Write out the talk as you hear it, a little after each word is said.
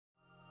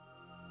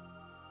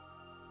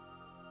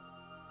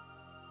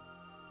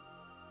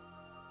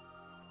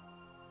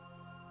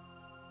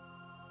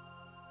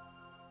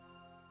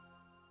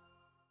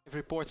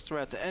Reports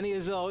threat.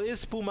 NASL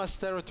is PuMa's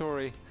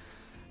territory.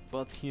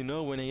 But you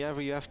know,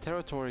 whenever you have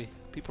territory,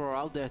 people are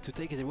out there to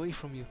take it away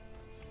from you.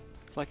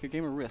 It's like a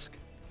game of Risk.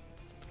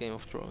 It's Game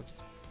of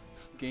Thrones.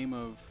 Game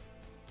of...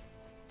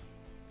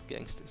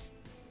 Gangsters.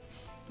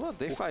 Well,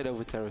 they fight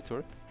over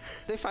territory.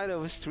 They fight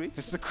over streets.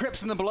 It's the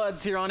Crips and the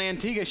Bloods here on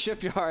Antigua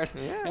Shipyard.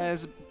 Yeah.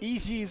 As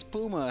EG's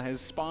PuMa has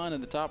spawned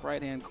in the top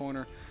right-hand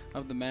corner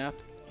of the map.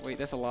 Wait,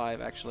 that's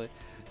aLive, actually.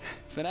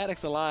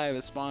 Fnatic's aLive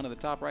has spawned in the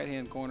top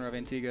right-hand corner of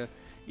Antigua.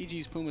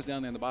 EG's PuMa's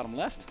down there in the bottom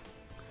left.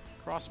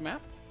 Cross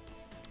map.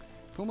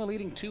 PuMa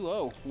leading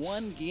 2-0.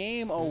 One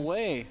game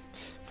away.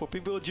 For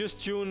people who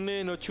just tuned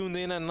in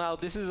and now,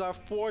 this is our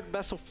 4th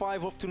best of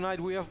 5 of tonight.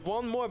 We have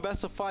one more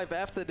best of 5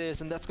 after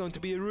this, and that's going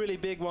to be a really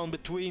big one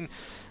between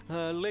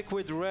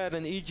Liquid Red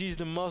and EG's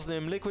the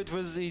Muslim. Liquid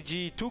versus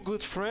EG, two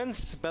good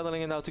friends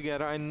battling it out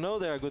together. I know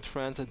they are good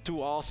friends and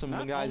two awesome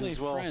guys as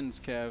well. Not only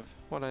friends, Kev.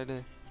 What are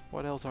they?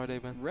 What else are they,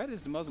 Ben? Red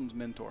is the Muslim's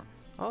mentor.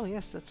 Oh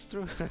yes, that's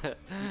true.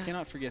 You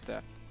cannot forget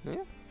that.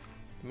 Yeah,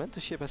 the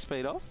mentorship has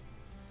paid off.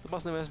 The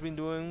Muslim has been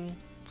doing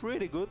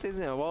pretty good,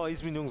 isn't it? Well,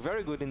 he's been doing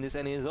very good in this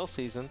NASL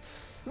season.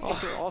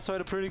 Also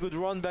had a pretty good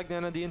run back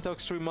then at the Intel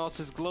Extreme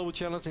Masters Global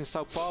Challenge in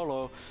Sao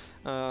Paulo.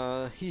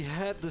 He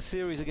had the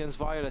series against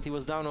Violet. He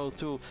was down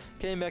 0-2,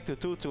 came back to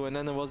 2-2, and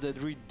then there was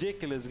that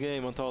ridiculous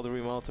game until the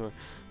remounter,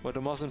 where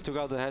the Muslim took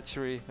out the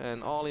hatchery,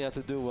 and all he had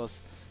to do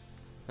was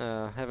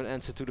have an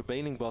answer to the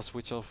bailing boss,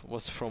 which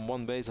was from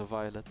one base of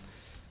Violet.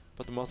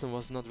 But the Muslim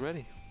was not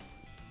ready.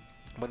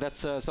 But that's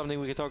something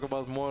we can talk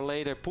about more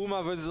later.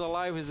 PuMa versus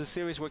aLive is the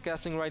series we're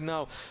casting right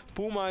now.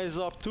 PuMa is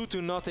up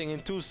 2-0 in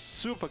two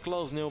super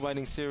close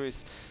nail-biting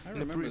series. I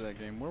remember that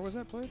game. Where was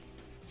that played?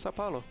 Sao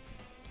Paulo.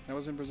 That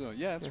was in Brazil.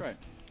 Yeah, that's right.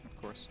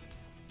 Of course.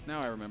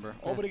 Now I remember.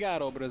 Yeah.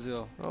 Obrigado,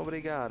 Brazil.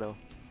 Obrigado.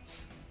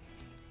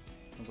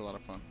 That was a lot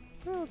of fun.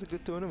 Yeah, it was a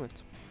good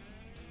tournament.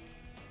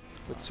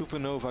 With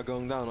Supernova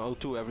going down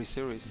 0-2 every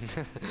series.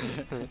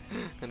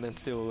 And then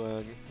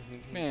still...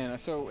 Man,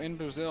 so in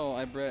Brazil,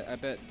 I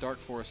bet Dark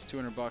Force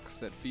 $200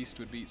 that Feast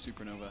would beat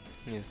Supernova.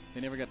 Yeah. They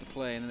never got to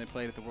play, and then they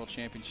played at the World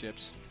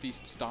Championships.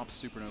 Feast stopped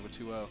Supernova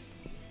 2-0.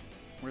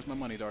 Where's my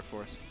money, Dark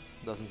Force?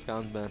 Doesn't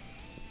count, man.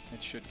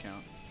 It should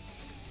count.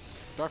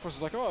 Dark Force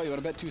was like, oh, you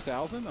want to bet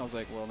 2,000? I was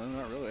like, well, no,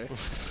 not really.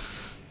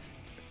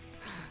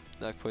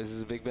 Dark Force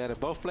is a big bet.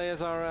 Both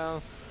players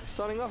are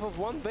starting off with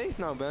one base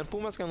now, Ben.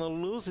 PuMa's gonna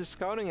lose his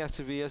scouting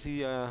SCV as he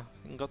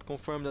got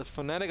confirmed that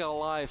Fnatic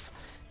aLive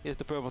is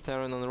the purple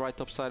Terran on the right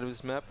top side of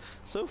this map.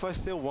 So far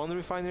still one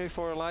refinery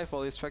for aLive,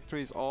 while his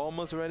factory is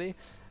almost ready.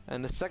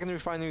 And the second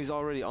refinery is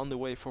already on the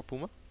way for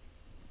PuMa.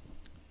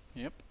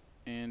 Yep.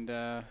 And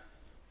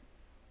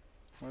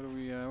what are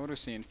we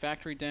seeing?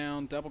 Factory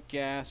down, double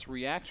gas,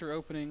 reactor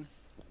opening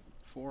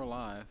for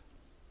aLive.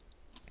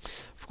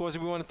 Of course,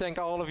 we want to thank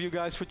all of you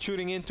guys for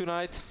tuning in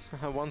tonight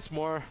once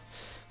more.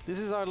 This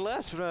is our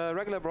last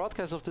regular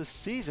broadcast of the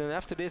season.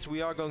 After this,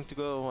 we are going to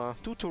go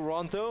to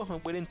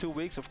Toronto within 2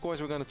 weeks. Of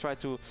course, we're going to try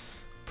to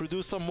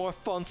produce some more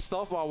fun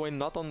stuff while we're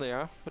not on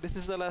there. But this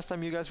is the last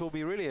time you guys will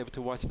be really able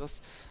to watch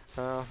us.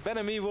 Ben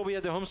and me will be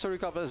at the Home Story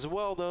Cup as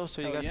well, though,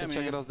 so you guys can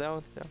check us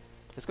out. Yeah.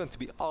 It's going to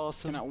be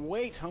awesome. Cannot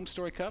wait. Home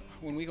Story Cup.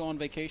 When we go on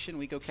vacation,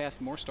 we go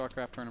cast more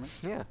StarCraft tournaments.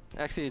 Yeah,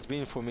 actually, it's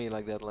been for me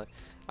like that. Like,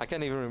 I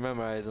can't even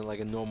remember I had like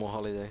a normal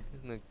holiday.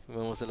 Like,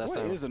 when was the last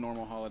time? What is a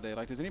normal holiday?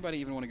 Like, does anybody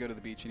even want to go to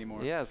the beach anymore?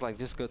 Yeah, it's like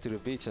just go to the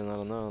beach and I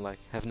don't know, like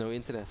have no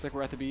internet. It's like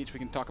we're at the beach. We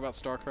can talk about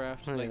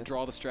StarCraft. Like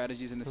draw the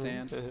strategies in the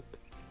sand.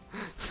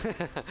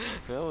 That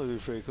would be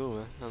pretty cool,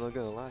 man. I'm not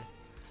gonna lie.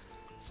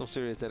 Some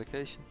serious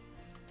dedication.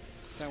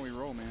 That's how we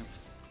roll, man.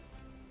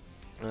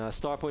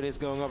 Starport is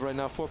going up right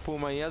now for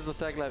PuMa. He has the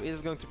tag lab.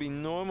 Is going to be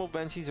normal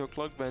Banshees or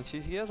clock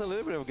Banshees. He has a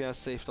little bit of gas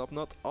saved up,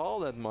 not all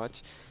that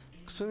much.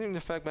 Considering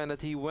the fact, man,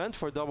 that he went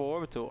for double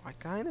orbital, I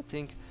kind of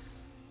think,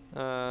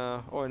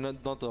 or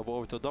not double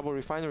orbital, double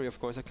refinery, of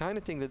course. I kind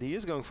of think that he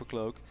is going for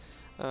cloak.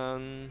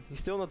 He's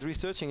still not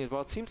researching it,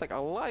 but it seems like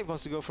aLive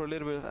wants to go for a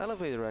little bit of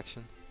elevator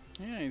action.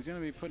 Yeah, he's going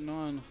to be putting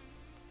on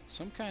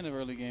some kind of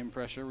early game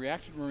pressure.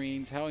 Reacted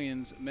Marines,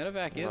 Hellions,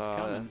 Medevac is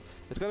coming.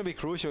 It's going to be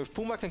crucial. If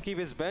PuMa can keep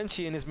his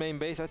Banshee in his main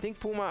base, I think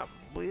PuMa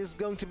is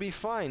going to be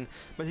fine.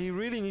 But he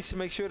really needs to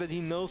make sure that he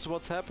knows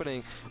what's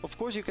happening. Of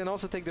course, you can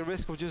also take the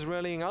risk of just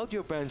rallying out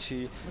your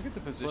Banshee. Look at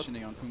the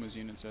positioning on PuMa's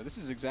units. This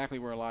is exactly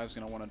where aLive's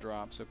going to want to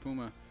drop. So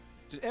PuMa,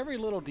 just every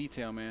little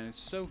detail, man, is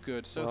so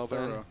good, so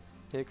thorough.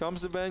 Here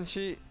comes the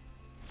Banshee.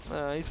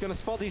 He's going to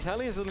spot these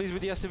Hellions at least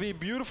with the SCV.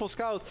 Beautiful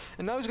scout.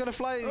 And now he's going to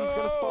fly. He's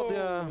going to spot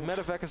the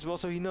Medevac as well,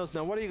 so he knows.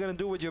 Now, what are you going to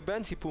do with your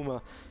Banshee, PuMa?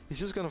 He's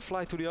just going to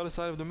fly to the other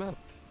side of the map.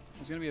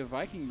 There's going to be a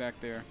Viking back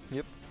there.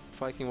 Yep.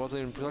 Viking was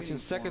in production.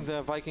 Second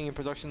Viking in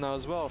production now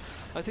as well.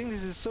 I think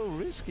this is so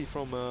risky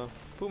from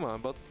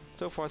PuMa, but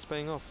so far it's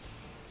paying off.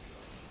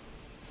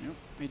 Yep.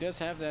 He does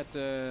have that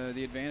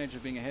the advantage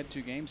of being ahead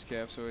 2 games,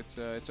 Kev, so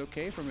it's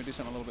okay for him to do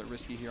something a little bit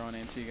risky here on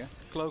Antigua.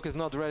 Cloak is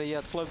not ready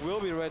yet. Cloak will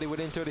be ready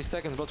within 30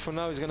 seconds, but for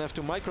now he's going to have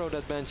to micro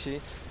that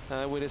Banshee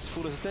with his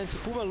fullest attention.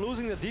 PuMa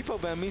losing the depot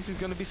ban means he's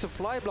going to be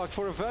supply blocked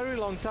for a very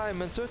long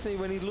time, and certainly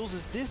when he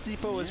loses this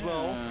depot as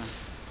well,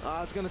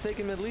 It's gonna take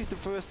him at least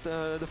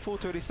the full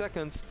 30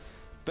 seconds.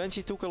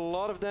 Banshee took a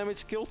lot of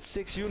damage, killed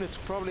 6 units,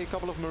 probably a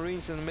couple of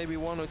Marines and maybe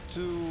 1 or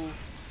 2,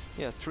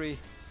 yeah, 3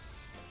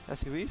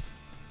 SUVs.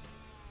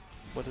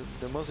 But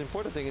the most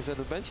important thing is that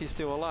the Banshee is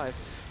still alive.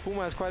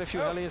 PuMa has quite a few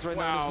Hellions right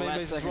now in his main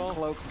base as well.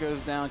 Cloak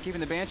goes down,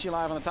 keeping the Banshee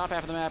alive on the top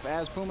half of the map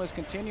as PuMa is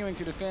continuing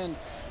to defend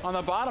on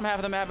the bottom half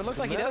of the map. It looks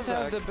like he does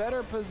have the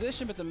better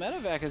position, but the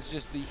Medevac is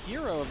just the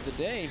hero of the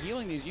day,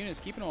 healing these units,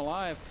 keeping them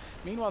alive.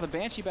 Meanwhile, the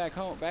Banshee back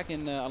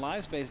in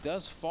aLive's base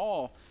does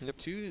fall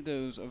to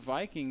those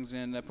Vikings,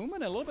 and PuMa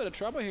in a little bit of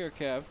trouble here,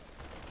 Kev.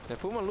 Yeah,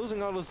 PuMa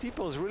losing all those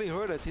depots really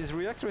hurt it. His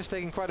reactor is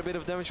taking quite a bit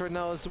of damage right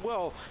now as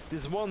well.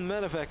 This one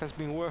Medevac has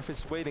been worth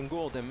its weight in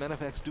gold, and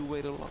Medevacs do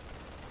weight a lot.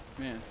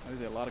 Man, that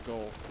is a lot of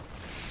gold.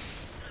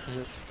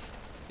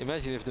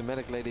 Imagine if the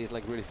medic lady is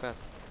like really fat.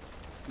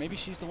 Maybe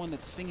she's the one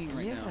that's singing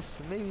right now. Yes,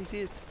 maybe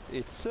she is.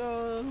 It's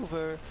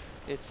over.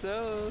 It's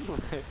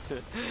over.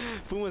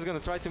 PuMa's gonna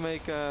try to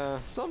make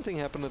something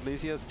happen at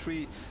least. He has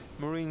 3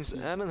 Marines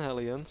and an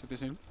Hellion. So they're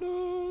saying,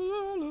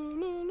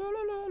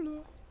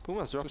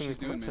 PuMa's dropping his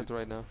mindset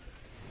right now.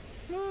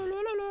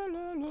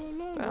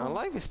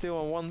 aLive is still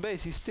on 1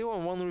 base. He's still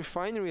on 1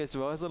 refinery as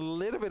well. Has a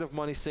little bit of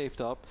money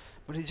saved up,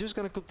 but he's just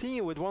gonna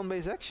continue with 1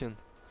 base action.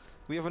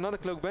 We have another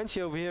Cloak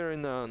Banshee over here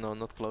in no,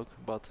 not Cloak,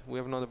 but we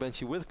have another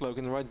Banshee with Cloak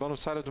in the right bottom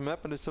side of the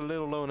map, and it's a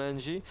little low on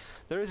energy.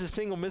 There is a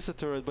single missile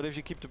turret, but if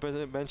you keep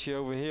the Banshee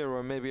over here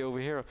or maybe over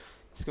here,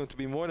 it's going to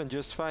be more than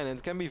just fine, and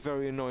it can be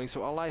very annoying.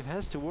 So aLive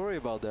has to worry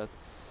about that.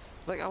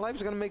 Like aLive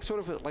is gonna make sort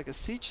of like a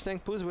siege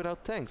tank push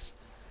without tanks.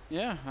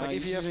 Yeah, like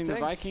if you have using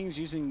the Vikings,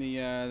 using the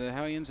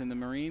Hellions and the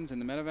Marines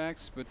and the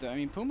Medevacs, but I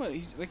mean PuMa,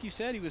 he's, like you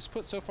said, he was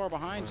put so far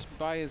behind just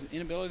by his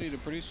inability to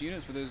produce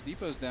units with those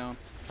depots down.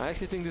 I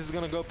actually think this is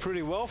going to go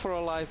pretty well for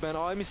aLive, man.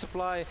 Army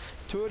supply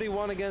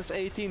 31 against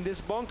 18.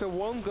 This bunker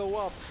won't go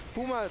up.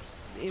 PuMa.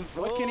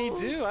 What can he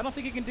do? I don't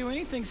think he can do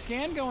anything.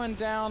 Scan going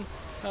down.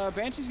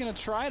 Banshee's going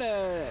to try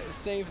to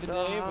save the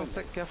day.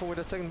 But careful with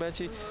that second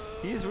Banshee.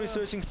 He is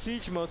researching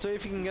siege mode, so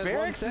if he can get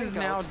Barracks one tank is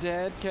now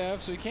dead, Kev,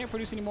 so he can't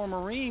produce any more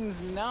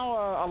Marines. Now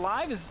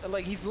aLive is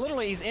like he's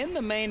in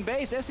the main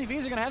base.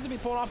 SCVs are going to have to be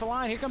pulled off the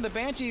line. Here come the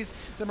Banshees,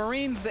 the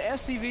Marines, the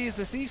SCVs.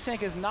 The siege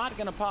tank is not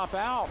going to pop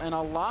out, and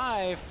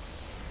aLive,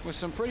 with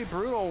some pretty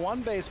brutal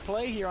 1 base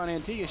play here on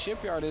Antigua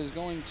Shipyard, is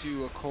going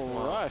to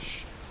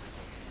crush.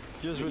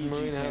 Just with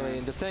Marine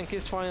Hellion. The tank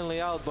is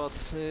finally out, but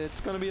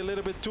it's going to be a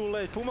little bit too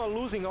late. PuMa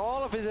losing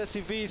all of his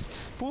SCVs.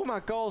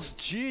 PuMa calls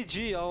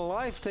GG.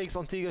 aLive takes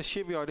Antigua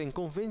Shipyard in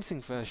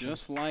convincing fashion.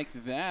 Just like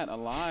that,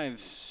 aLive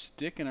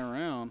sticking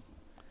around.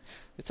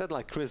 It said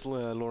like Chris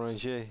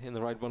Loranger in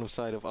the right bottom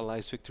side of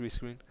aLive's victory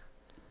screen.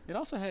 It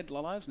also had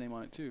aLive's name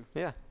on it too.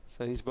 Yeah,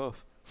 so he's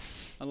both.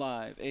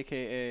 aLive,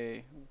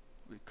 a.k.a.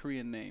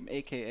 Korean name,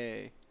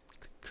 a.k.a.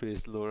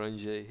 Chris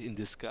Loranger in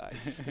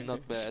disguise.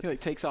 Not bad. He like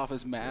takes off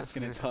his mask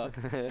and it's Huck.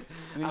 And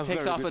then he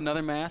takes off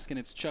another mask and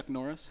it's Chuck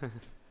Norris.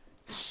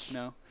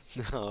 No.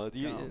 No,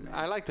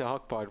 I like the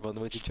Huck part, but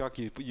with the Chuck,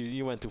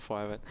 you went too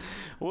far. But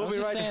I was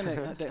just saying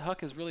that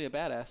Huck is really a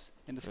badass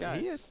in disguise.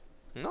 He is.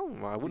 No,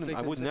 I wouldn't.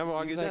 Like I would never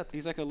argue that.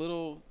 He's like a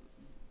little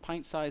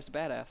pint-sized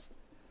badass.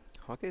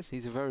 Huck is.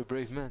 He's a very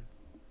brave man.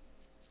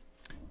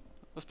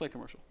 Let's play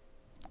commercial.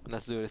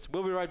 Let's do this.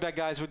 We'll be right back,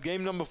 guys, with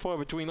game number 4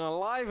 between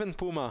aLive and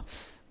PuMa,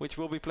 which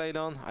will be played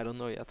on. I don't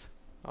know yet.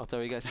 I'll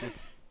tell you guys soon.